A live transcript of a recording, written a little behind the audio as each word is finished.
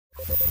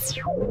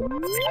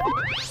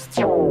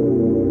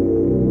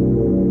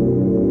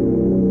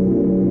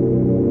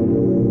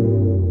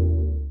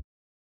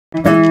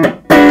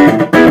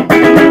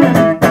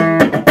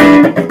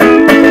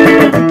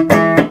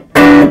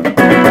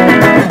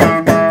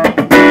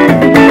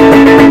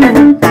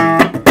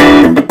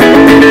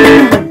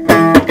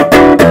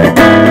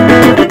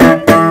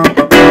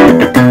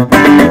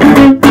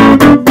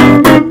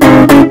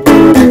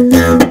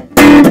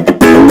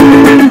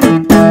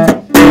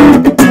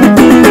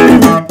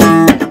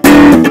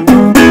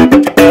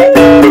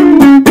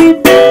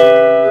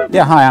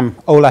Hi, I'm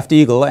Olaf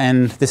Diegel,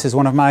 and this is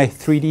one of my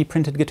 3D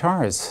printed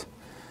guitars.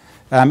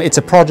 It's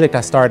a project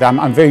I started.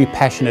 I'm very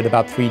passionate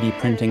about 3D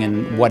printing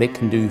and what it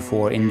can do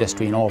for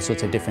industry in all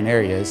sorts of different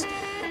areas.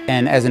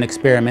 And as an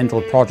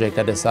experimental project,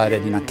 I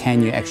decided,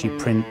 can you actually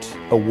print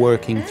a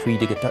working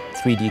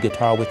 3D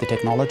guitar with the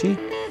technology?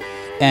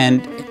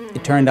 And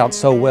it turned out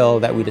so well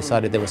that we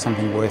decided there was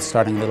something worth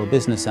starting a little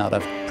business out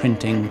of,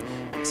 printing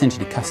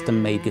essentially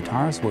custom-made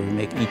guitars, where we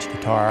make each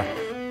guitar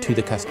to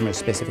the customer's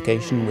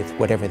specification with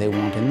whatever they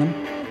want in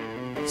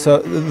them. So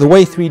the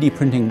way 3D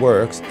printing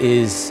works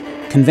is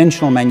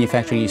conventional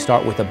manufacturing. You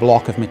start with a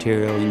block of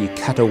material and you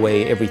cut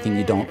away everything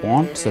you don't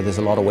want, so there's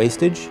a lot of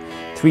wastage.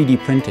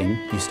 3D printing,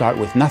 you start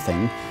with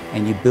nothing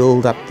and you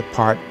build up the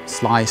part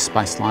slice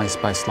by slice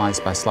by slice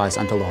by slice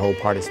until the whole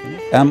part is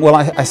finished. Well,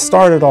 I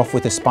started off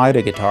with a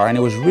Spider guitar, and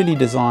it was really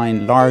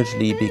designed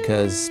largely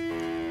because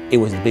it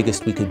was the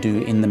biggest we could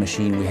do in the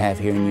machine we have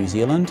here in New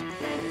Zealand.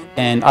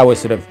 And I always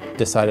sort of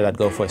decided I'd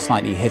go for a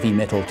slightly heavy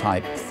metal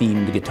type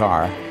themed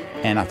guitar,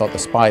 and I thought the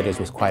spiders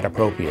was quite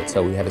appropriate.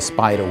 So we have a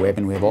spider web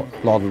and we have a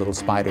lot of little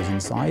spiders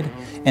inside.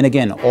 And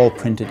again, all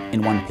printed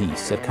in one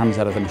piece. So it comes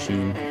out of the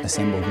machine,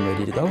 assembled and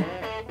ready to go.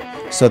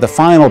 So the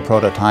final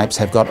prototypes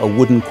have got a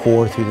wooden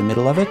core through the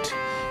middle of it.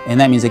 And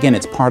that means, again,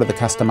 it's part of the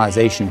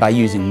customization. By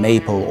using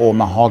maple or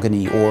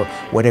mahogany or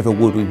whatever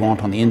wood we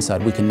want on the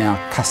inside, we can now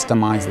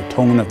customize the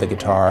tone of the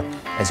guitar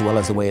as well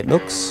as the way it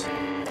looks.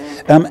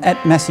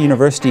 At Massey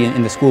University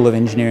in the School of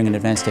Engineering and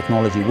Advanced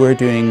Technology, we're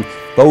doing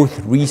both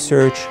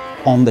research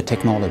on the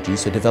technology,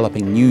 so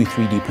developing new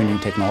 3D printing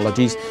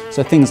technologies.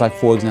 So things like,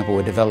 for example,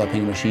 we're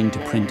developing a machine to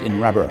print in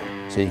rubber,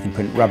 so you can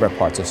print rubber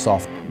parts or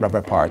soft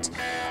rubber parts.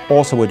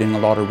 Also, we're doing a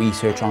lot of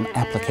research on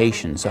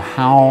applications. So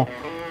how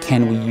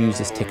can we use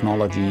this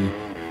technology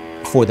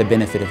for the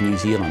benefit of New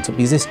Zealand? So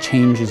because this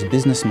changes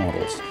business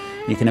models.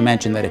 You can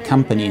imagine that a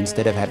company,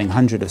 instead of having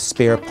hundreds of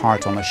spare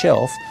parts on a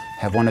shelf,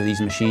 have one of these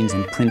machines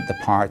and print the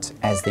parts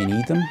as they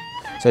need them.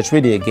 So it's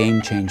really a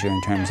game changer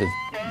in terms of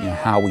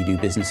how we do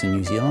business in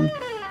New Zealand.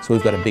 So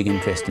we've got a big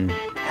interest in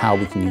how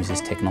we can use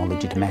this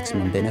technology to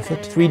maximum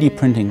benefit. 3D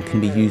printing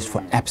can be used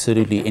for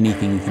absolutely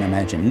anything you can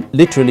imagine.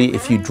 Literally,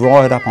 if you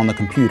draw it up on the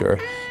computer,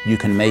 you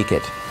can make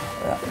it.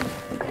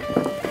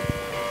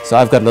 So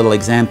I've got a little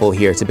example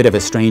here. It's a bit of a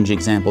strange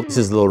example. This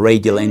is a little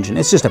radial engine.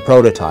 It's just a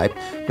prototype,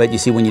 but you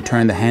see when you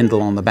turn the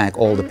handle on the back,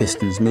 all the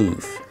pistons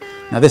move.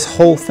 Now this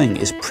whole thing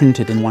is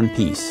printed in one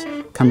piece,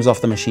 comes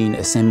off the machine,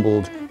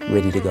 assembled,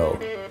 ready to go.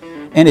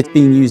 And it's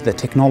being used, the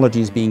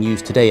technology is being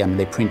used today. I mean,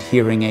 they print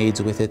hearing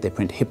aids with it, they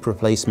print hip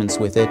replacements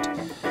with it.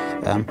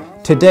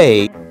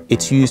 Today,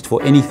 it's used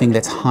for anything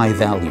that's high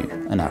value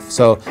enough.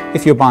 So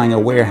if you're buying a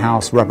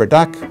warehouse rubber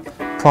duck,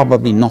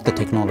 probably not the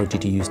technology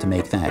to use to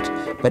make that.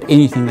 But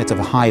anything that's of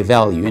a high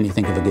value,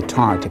 anything of a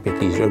guitar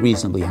typically is a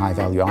reasonably high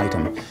value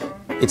item.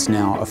 It's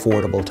now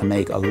affordable to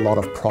make a lot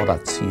of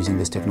products using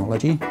this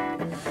technology.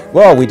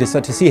 Well, we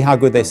decided to see how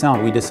good they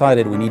sound. We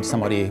decided we need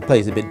somebody who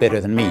plays a bit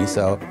better than me,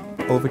 so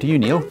over to you,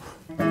 Neil.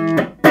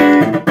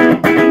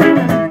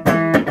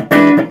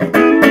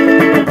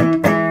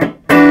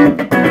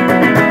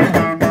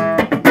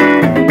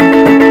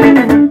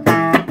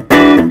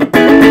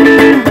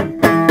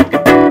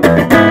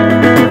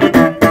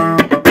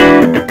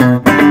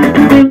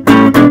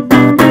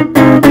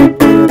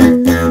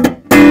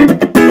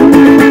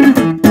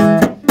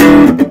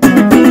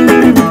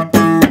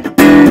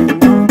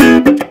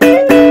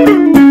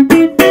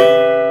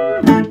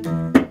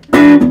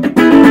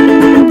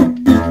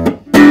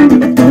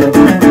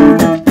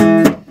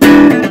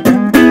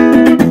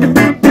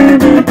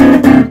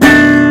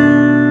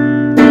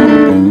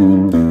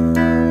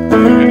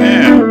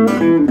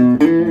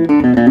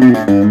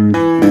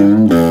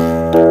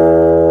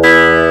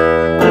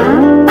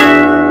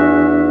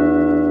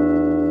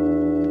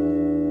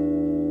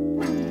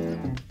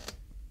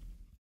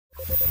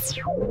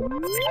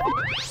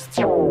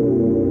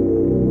 You